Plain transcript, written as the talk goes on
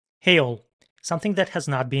Hey all, something that has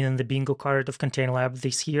not been in the bingo card of Containerlab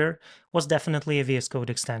this year was definitely a VS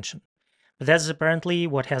Code extension. But that's apparently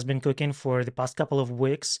what has been cooking for the past couple of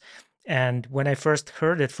weeks. And when I first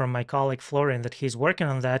heard it from my colleague Florian that he's working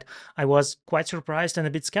on that, I was quite surprised and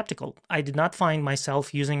a bit skeptical. I did not find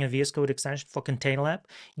myself using a VS Code extension for Containerlab,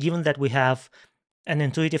 given that we have an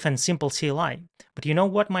intuitive and simple CLI. But you know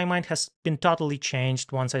what? My mind has been totally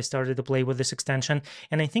changed once I started to play with this extension,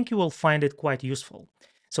 and I think you will find it quite useful.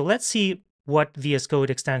 So let's see what VS Code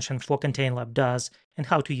extension for Containerlab does and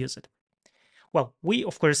how to use it. Well, we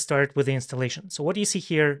of course start with the installation. So what you see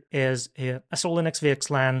here is a SR-Linux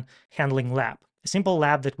VXLAN handling lab, a simple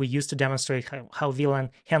lab that we use to demonstrate how VLAN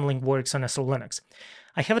handling works on SR-Linux.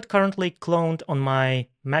 I have it currently cloned on my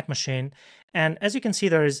Mac machine, and as you can see,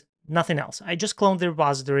 there is nothing else. I just cloned the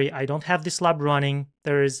repository. I don't have this lab running.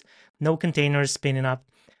 There is no containers spinning up,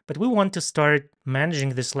 but we want to start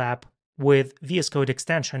managing this lab with VS Code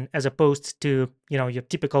extension as opposed to your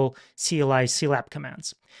typical CLI CLab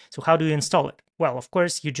commands. So how do you install it? Well, of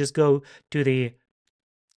course, you just go to the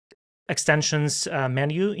extensions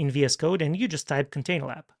menu in VS Code and you just type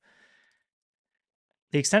Containerlab.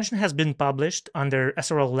 The extension has been published under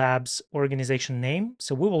SRL Labs organization name,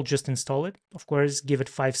 so we will just install it. Of course, give it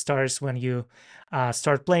 5 stars when you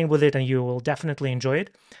start playing with it and you will definitely enjoy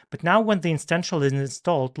it. But now when the extension is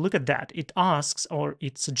installed, look at that. It asks or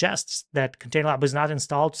it suggests that Containerlab is not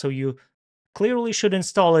installed, so you clearly should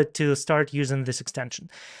install it to start using this extension.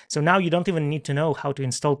 So now you don't even need to know how to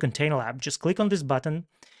install Containerlab. Just click on this button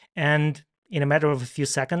and in a matter of a few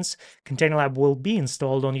seconds, Containerlab will be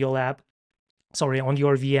installed on your on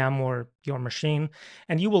your VM or your machine,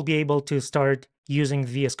 and you will be able to start using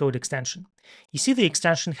VS Code extension. You see the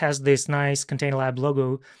extension has this nice Containerlab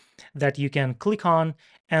logo that you can click on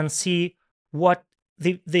and see what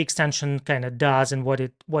the extension kind of does and what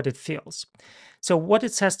it feels. So what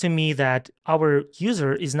it says to me that our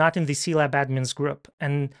user is not in the CLab admins group,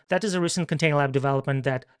 and that is a recent Containerlab development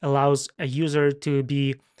that allows a user to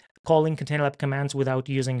be calling Containerlab commands without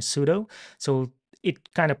using sudo. So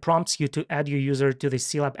it kind of prompts you to add your user to the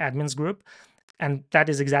CLab admins group, and that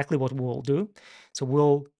is exactly what we'll do. So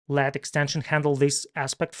we'll let extension handle this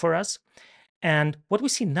aspect for us. And what we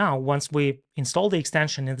see now, once we install the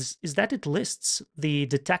extension, is that it lists the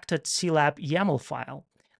detected CLab YAML file.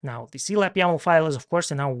 Now, the CLab YAML file is, of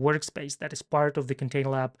course, in our workspace that is part of the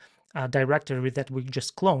Containerlab directory that we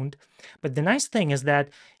just cloned. But the nice thing is that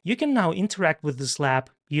you can now interact with this lab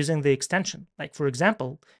using the extension. Like, for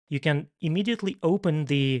example, you can immediately open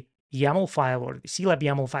the YAML file or the CLab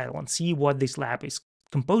YAML file and see what this lab is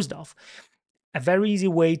composed of. A very easy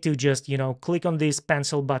way to just click on this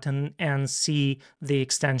pencil button and see the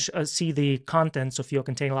extension, see the contents of your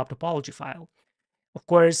Containerlab topology file. Of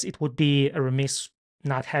course, it would be a remiss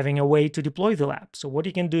not having a way to deploy the lab. So what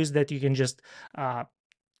you can do is that you can just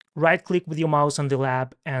right click with your mouse on the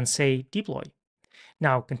lab and say deploy.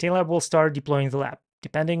 Now Containerlab will start deploying the lab.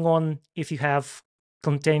 Depending on if you have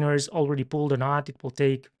containers already pulled or not, it will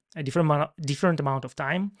take a different amount of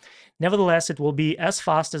time. Nevertheless, it will be as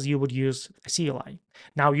fast as you would use a CLI.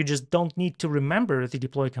 Now you just don't need to remember the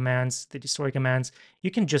deploy commands, the destroy commands.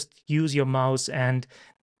 You can just use your mouse and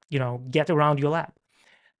get around your lab.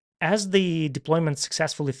 As the deployment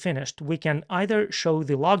successfully finished, we can either show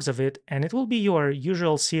the logs of it, and it will be your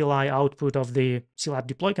usual CLI output of the CLab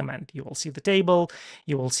deploy command. You will see the table,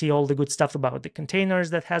 you will see all the good stuff about the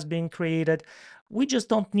containers that has been created. We just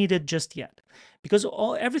don't need it just yet, because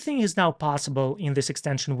everything is now possible in this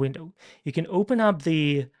extension window. You can open up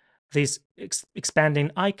this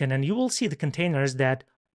expanding icon, and you will see the containers that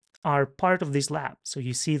are part of this lab. So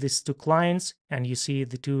you see these 2 clients, and you see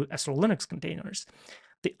the 2 SR-Linux containers.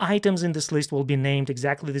 The items in this list will be named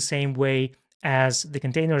exactly the same way as the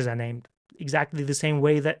containers are named, exactly the same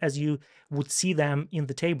way that as you would see them in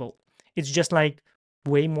the table. It's just like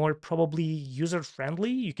way more probably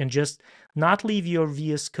user-friendly. You can just not leave your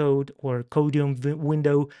VS Code or Codium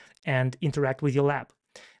window and interact with your lab.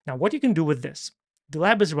 Now, what you can do with this, the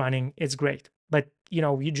lab is running, it's great. But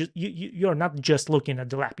you're not just looking at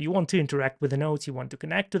the lab. You want to interact with the nodes, you want to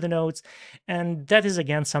connect to the nodes, and that is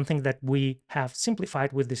again something that we have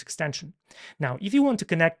simplified with this extension. Now, if you want to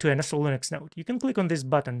connect to an SR-Linux node, you can click on this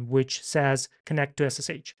button which says connect to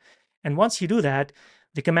SSH. And once you do that,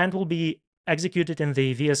 the command will be executed in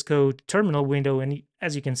the VS Code terminal window, and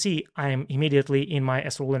as you can see, I am immediately in my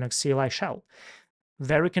SR-Linux CLI shell.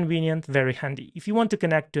 Very convenient, very handy. If you want to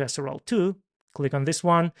connect to SRL2, click on this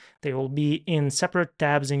one. They will be in separate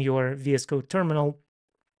tabs in your VS Code terminal,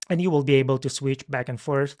 and you will be able to switch back and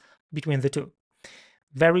forth between the 2.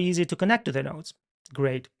 Very easy to connect to the nodes.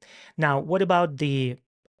 Great. Now, what about the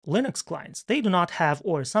Linux clients, they do not have,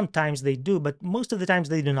 or sometimes they do, but most of the times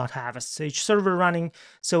they do not have a SSH server running.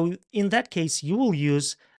 So in that case, you will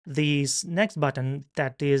use this next button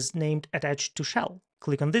that is named attached to shell.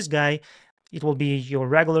 Click on this guy. It will be your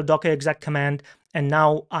regular docker exec command. And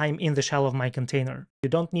now I'm in the shell of my container. You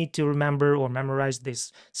don't need to remember or memorize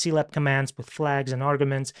these CLAB commands with flags and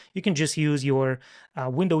arguments. You can just use your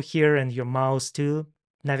window here and your mouse to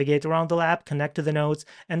navigate around the lab, connect to the nodes,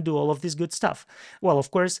 and do all of this good stuff. Well,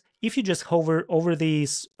 of course, if you just hover over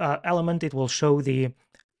this element, it will show the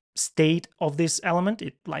state of this element,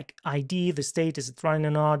 like ID, the state, is it running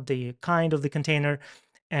or not, the kind of the container,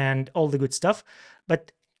 and all the good stuff.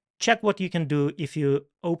 But check what you can do if you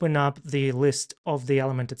open up the list of the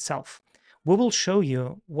element itself. We will show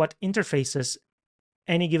you what interfaces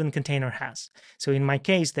any given container has. So in my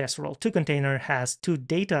case, the SRL2 container has two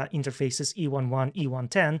data interfaces, E11,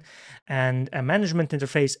 E110, and a management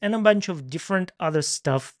interface, and a bunch of different other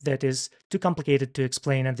stuff that is too complicated to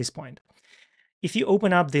explain at this point. If you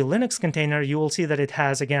open up the Linux container, you will see that it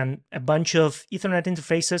has, again, a bunch of Ethernet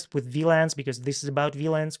interfaces with VLANs, because this is about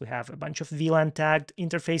VLANs. We have a bunch of VLAN tagged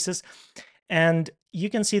interfaces. And you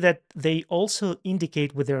can see that they also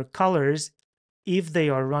indicate with their colors if they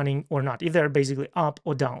are running or not, if they're basically up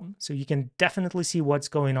or down. So you can definitely see what's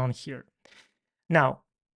going on here. Now,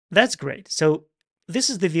 that's great. So this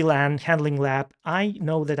is the VLAN handling lab. I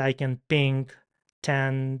know that I can ping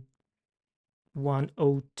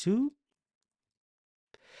 10.102.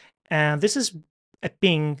 And this is a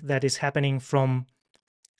ping that is happening from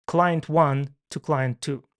client 1 to client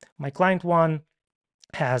 2. My client 1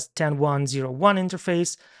 has 10.101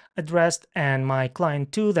 interface addressed, and my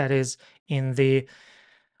client 2 that is in the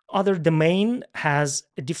other domain has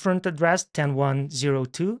a different address,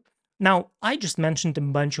 10.102. Now, I just mentioned a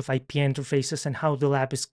bunch of IP interfaces and how the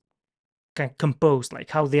lab is composed,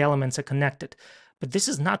 like how the elements are connected. But this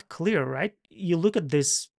is not clear, right? You look at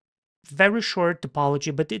this very short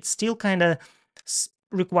topology, but it still kind of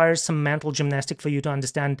requires some mental gymnastic for you to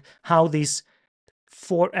understand how these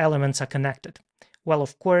four elements are connected. Well,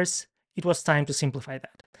 of course, it was time to simplify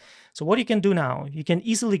that. So what you can do now, you can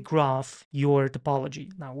easily graph your topology.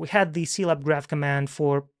 Now, we had the CLAB graph command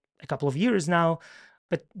for a couple of years now,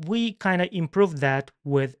 but we kind of improved that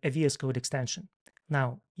with a VS Code extension.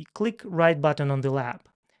 Now, you click right button on the lab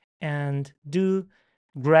and do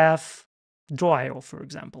graph draw.io, for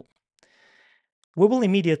example. We will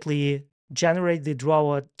immediately generate the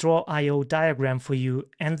draw.io diagram for you,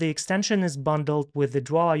 and the extension is bundled with the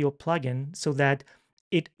draw.io plugin so that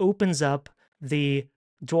it opens up the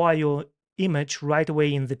draw.io image right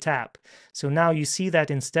away in the tab. So now you see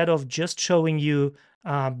that instead of just showing you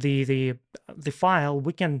the file,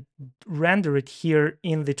 we can render it here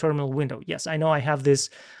in the terminal window. Yes, I know I have this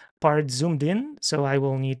part zoomed in, so I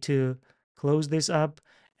will need to close this up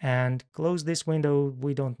and close this window.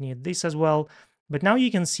 We don't need this as well. But now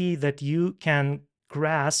you can see that you can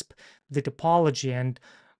grasp the topology and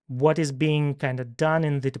what is being kind of done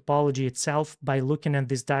in the topology itself by looking at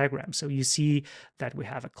this diagram. So you see that we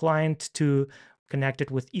have a client 2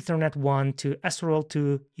 connected with Ethernet 1 to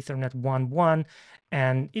SRL2, Ethernet 1.1,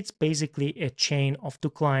 and it's basically a chain of two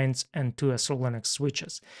clients and two SR Linux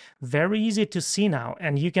switches. Very easy to see now,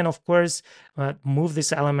 and you can of course move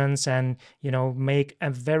these elements and make a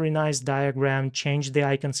very nice diagram, change the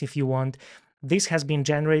icons if you want. This has been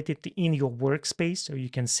generated in your workspace, so you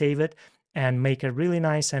can save it and make a really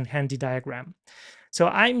nice and handy diagram. So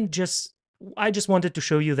I just wanted to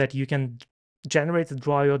show you that you can generate the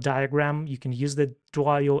draw.io diagram. You can use the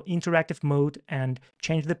draw.io interactive mode and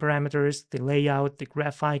change the parameters, the layout, the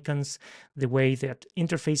graph icons, the way that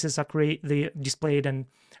interfaces are displayed, and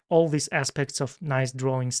all these aspects of nice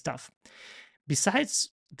drawing stuff.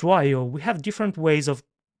 Besides draw.io, we have different ways of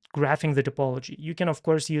graphing the topology. You can, of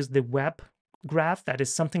course, use the web graph. That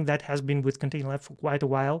is something that has been with Containerlab for quite a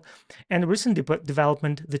while. And recent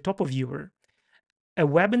development, the topo viewer, a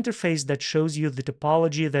web interface that shows you the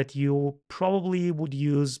topology that you probably would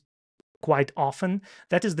use quite often.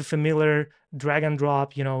 That is the familiar drag and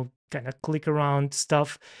drop, kind of click around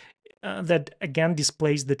stuff. That again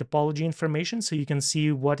displays the topology information, so you can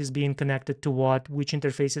see what is being connected to what, which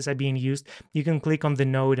interfaces are being used. You can click on the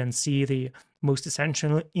node and see the most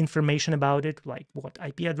essential information about it, like what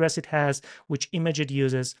IP address it has, which image it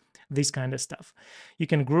uses, this kind of stuff. You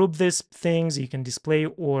can group these things, you can display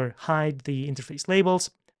or hide the interface labels.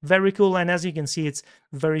 Very cool, and as you can see, it's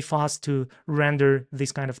very fast to render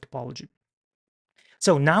this kind of topology.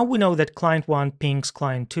 So now we know that client 1 pings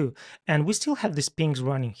client 2, and we still have these pings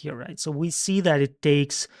running here, right? So we see that it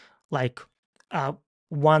takes like 1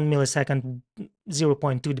 millisecond,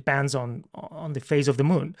 0.2, depends on the phase of the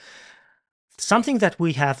moon. Something that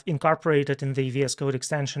we have incorporated in the VS Code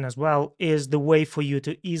extension as well is the way for you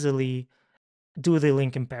to easily do the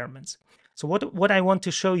link impairments. So what I want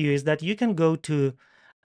to show you is that you can go to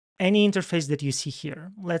any interface that you see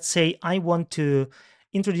here. Let's say I want to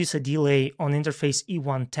introduce a delay on interface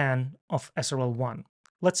E110 of SRL1.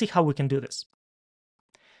 Let's see how we can do this.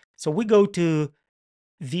 So we go to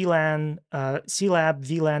VLAN, CLab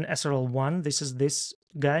VLAN SRL1. This is this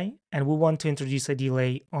guy, and we want to introduce a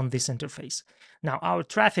delay on this interface. Now, our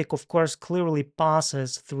traffic, of course, clearly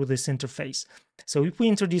passes through this interface. So if we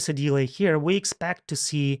introduce a delay here, we expect to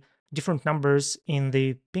see different numbers in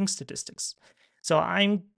the ping statistics. So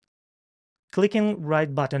I'm clicking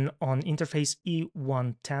right button on interface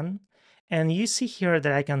E110, and you see here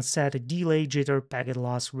that I can set a delay, jitter, packet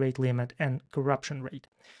loss, rate limit, and corruption rate.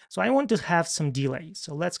 So I want to have some delay.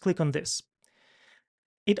 So let's click on this.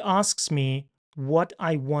 It asks me what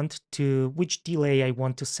I want to, which delay I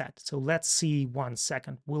want to set. So let's see 1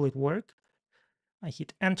 second. Will it work? I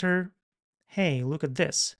hit enter. Hey, look at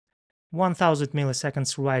this. 1000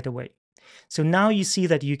 milliseconds right away. So now you see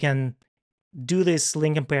that you can do this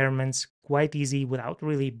link impairments quite easy without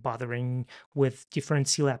really bothering with different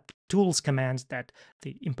CLab tools commands that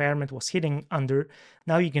the impairment was hitting under.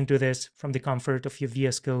 Now you can do this from the comfort of your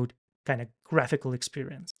VS Code kind of graphical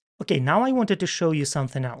experience. Okay, now I wanted to show you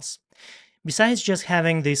something else. Besides just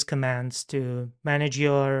having these commands to manage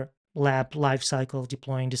your lab lifecycle,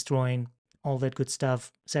 deploying, destroying, all that good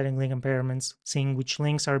stuff, setting link impairments, seeing which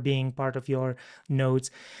links are being part of your nodes,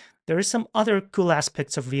 there are some other cool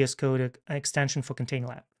aspects of VS Code extension for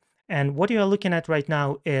Containerlab. And what you're looking at right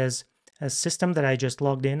now is a system that I just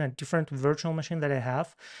logged in, a different virtual machine that I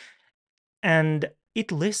have. And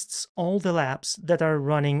it lists all the labs that are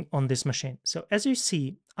running on this machine. So as you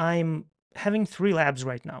see, I'm having 3 labs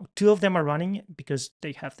right now. 2 of them are running because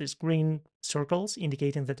they have these green circles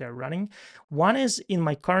indicating that they're running. One is in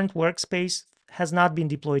my current workspace, has not been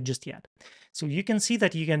deployed just yet. So you can see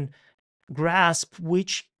that you can grasp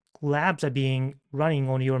which labs are being running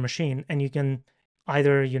on your machine, and you can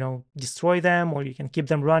either destroy them, or you can keep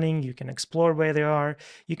them running. You can explore where they are.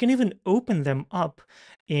 You can even open them up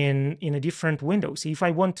in a different window. So if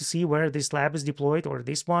I want to see where this lab is deployed, or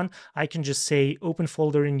this one, I can just say open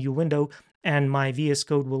folder in new window, and my VS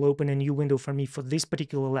Code will open a new window for me for this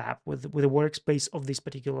particular lab with a workspace of this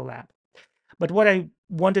particular lab. But what I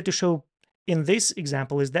wanted to show in this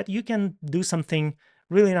example is that you can do something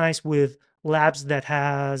really nice with labs that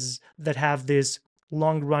have this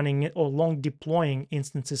long running or long deploying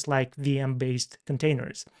instances like VM-based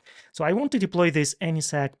containers. So I want to deploy this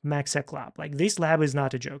AnySec MaxSec lab. Like, this lab is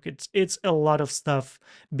not a joke. It's a lot of stuff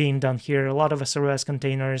being done here, a lot of SRS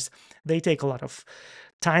containers. They take a lot of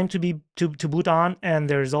time to boot on, and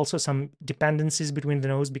there's also some dependencies between the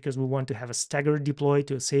nodes because we want to have a staggered deploy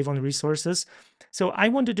to save on resources. So I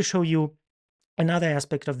wanted to show you another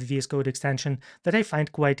aspect of the VS Code extension that I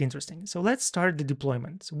find quite interesting. So let's start the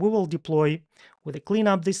deployment. So we will deploy with a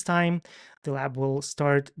cleanup this time. The lab will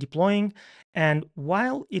start deploying, and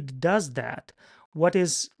while it does that, what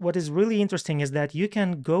is really interesting is that you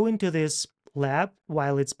can go into this lab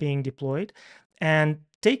while it's being deployed and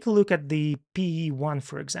take a look at the PE1,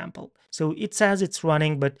 for example. So it says it's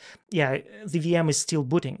running, but yeah, the VM is still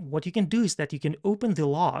booting. What you can do is that you can open the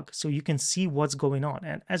log so you can see what's going on.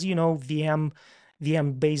 And as you know,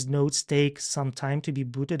 VM-based nodes take some time to be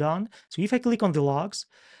booted on. So if I click on the logs,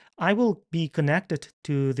 I will be connected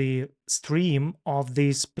to the stream of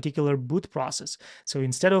this particular boot process. So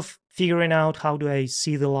instead of figuring out how do I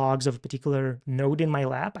see the logs of a particular node in my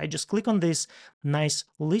lab, I just click on this nice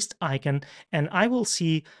list icon, and I will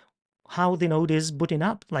see how the node is booting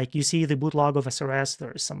up. Like, you see the boot log of SRS,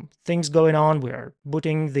 there's some things going on. We're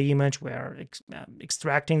booting the image, we're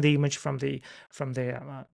extracting the image from the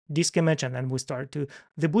disk image, and then we start to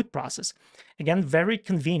the boot process. Again, very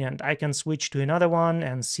convenient. I can switch to another one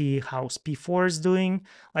and see how P4 is doing.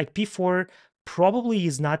 Like, P4 probably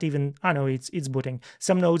is not even, I know it's booting.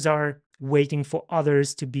 Some nodes are waiting for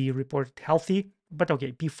others to be reported healthy, but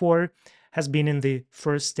okay, P4 has been in the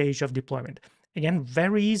first stage of deployment. Again,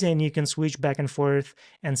 very easy, and you can switch back and forth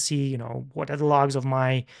and see, what are the logs of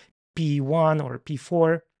my P1 or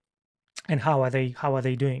P4 and how are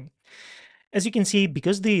they doing. As you can see,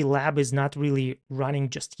 because the lab is not really running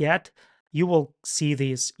just yet, you will see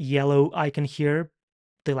this yellow icon here.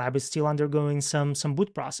 The lab is still undergoing some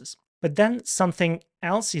boot process. But then something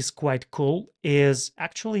else is quite cool, is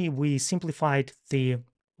actually we simplified the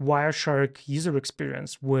Wireshark user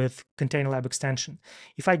experience with Containerlab extension.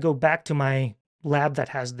 If I go back to my lab that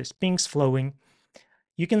has these pings flowing,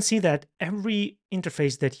 you can see that every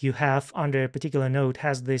interface that you have under a particular node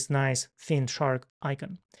has this nice thin shark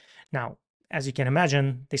icon. Now, As you can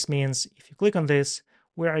imagine, this means if you click on this,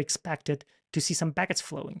 we are expected to see some packets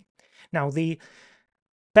flowing. Now, the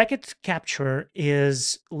packet capture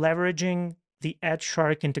is leveraging the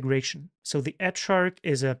EdgeShark integration. So the EdgeShark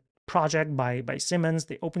is a project by Siemens,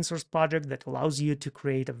 the open source project that allows you to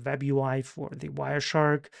create a web UI for the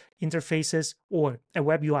Wireshark interfaces or a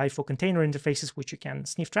web UI for container interfaces, which you can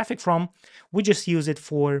sniff traffic from. We just use it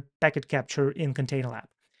for packet capture in Containerlab.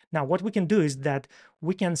 Now, what we can do is that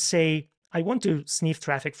we can say, I want to sniff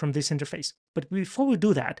traffic from this interface. But before we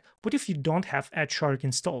do that, what if you don't have EdgeShark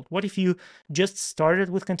installed? What if you just started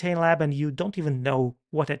with Containerlab and you don't even know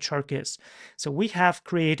what EdgeShark is? So we have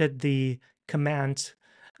created the command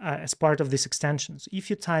as part of this extension. So if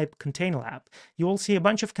you type Containerlab, you will see a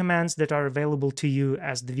bunch of commands that are available to you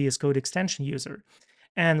as the VS Code extension user.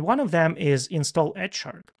 And one of them is install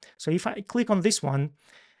EdgeShark. So if I click on this one,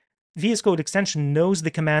 VS Code extension knows the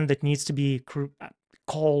command that needs to be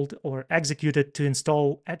called or executed to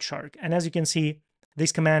install EdgeShark. And as you can see,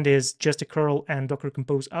 this command is just a curl and docker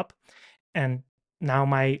compose up. And now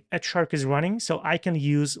my EdgeShark is running, so I can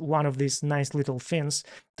use one of these nice little fins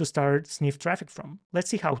to start sniff traffic from. Let's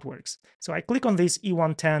see how it works. So I click on this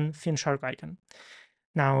E110 fin shark icon.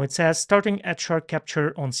 Now it says starting EdgeShark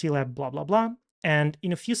capture on CLab blah, blah, blah. And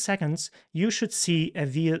in a few seconds, you should see a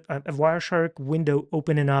Wireshark window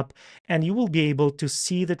opening up, and you will be able to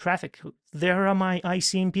see the traffic. There are my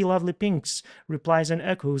ICMP lovely pinks, replies and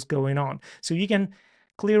echoes going on. So you can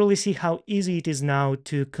clearly see how easy it is now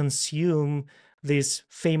to consume these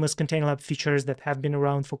famous Containerlab features that have been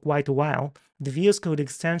around for quite a while. The VS Code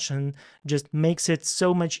extension just makes it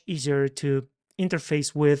so much easier to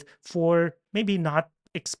interface with for maybe not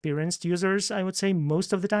experienced users, I would say,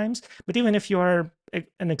 most of the times. But even if you are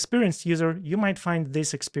an experienced user, you might find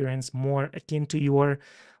this experience more akin to your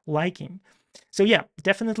liking. So yeah,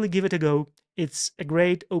 definitely give it a go. It's a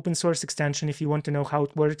great open source extension. If you want to know how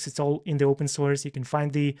it works, it's all in the open source. You can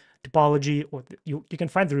find the topology, or you can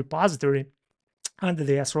find the repository under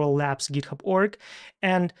the SRL Labs GitHub org.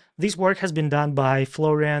 And this work has been done by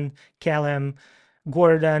Florian, Callum,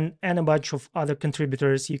 Gordon, and a bunch of other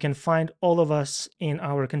contributors. You can find all of us in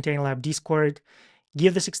our Containerlab Discord.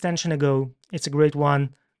 Give this extension a go. It's a great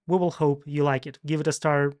one. We will hope you like it. Give it a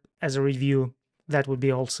star as a review. That would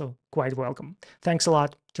be also quite welcome. Thanks a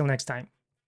lot. Till next time.